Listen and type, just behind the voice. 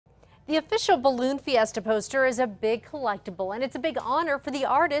The official Balloon Fiesta poster is a big collectible, and it's a big honor for the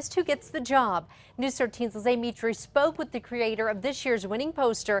artist who gets the job. News 13's Mitri spoke with the creator of this year's winning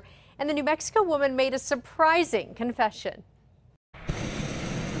poster, and the New Mexico woman made a surprising confession.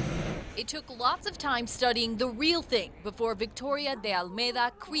 It took lots of time studying the real thing before Victoria de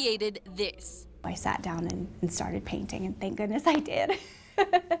Almeida created this. I sat down and started painting, and thank goodness I did.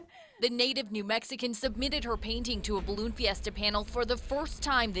 The native New Mexican submitted her painting to a Balloon Fiesta panel for the first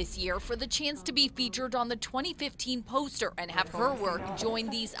time this year for the chance to be featured on the 2015 poster and have her work join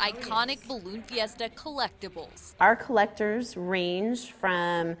these iconic Balloon Fiesta collectibles. Our collectors range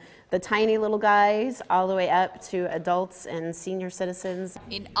from the tiny little guys all the way up to adults and senior citizens.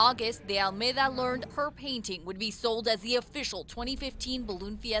 In August, de Almeida learned her painting would be sold as the official 2015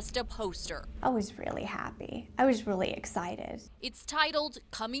 Balloon Fiesta poster. I was really happy. I was really excited. It's titled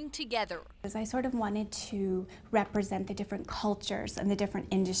Coming Together. Because I sort of wanted to represent the different cultures and the different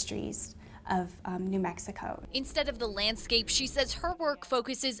industries of New Mexico. Instead of the landscape, she says her work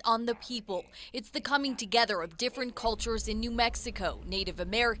focuses on the people. It's the coming together of different cultures in New Mexico, Native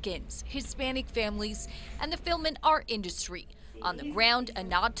Americans, Hispanic families, and the film and art industry. On the ground, a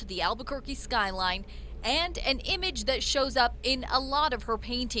nod to the Albuquerque skyline and an image that shows up in a lot of her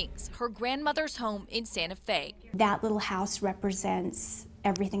paintings, her grandmother's home in Santa Fe. That little house represents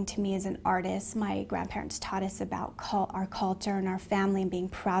everything to me as an artist. My grandparents taught us about our culture and our family and being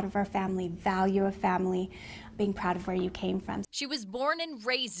proud of our family, value of family, being proud of where you came from. She was born and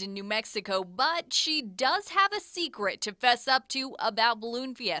raised in New Mexico, but she does have a secret to fess up to about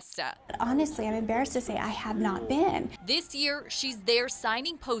Balloon Fiesta. But honestly, I'm embarrassed to say I have not been. This year, she's there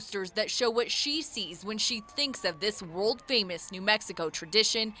signing posters that show what she sees when she thinks of this world-famous New Mexico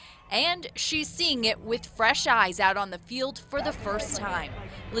tradition, and she's seeing it with fresh eyes out on the field for the first time.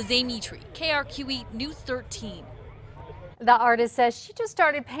 Mitri, KRQE News 13. The artist says she just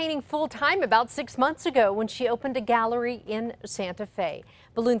started painting full-time about 6 months ago when she opened a gallery in Santa Fe.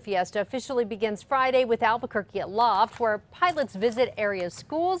 Balloon Fiesta officially begins Friday with Albuquerque at Loft, where pilots visit area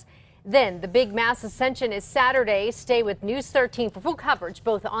schools. Then the big mass ascension is Saturday. Stay with News 13 for full coverage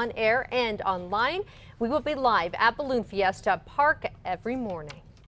both on air and online. We will be live at Balloon Fiesta Park every morning.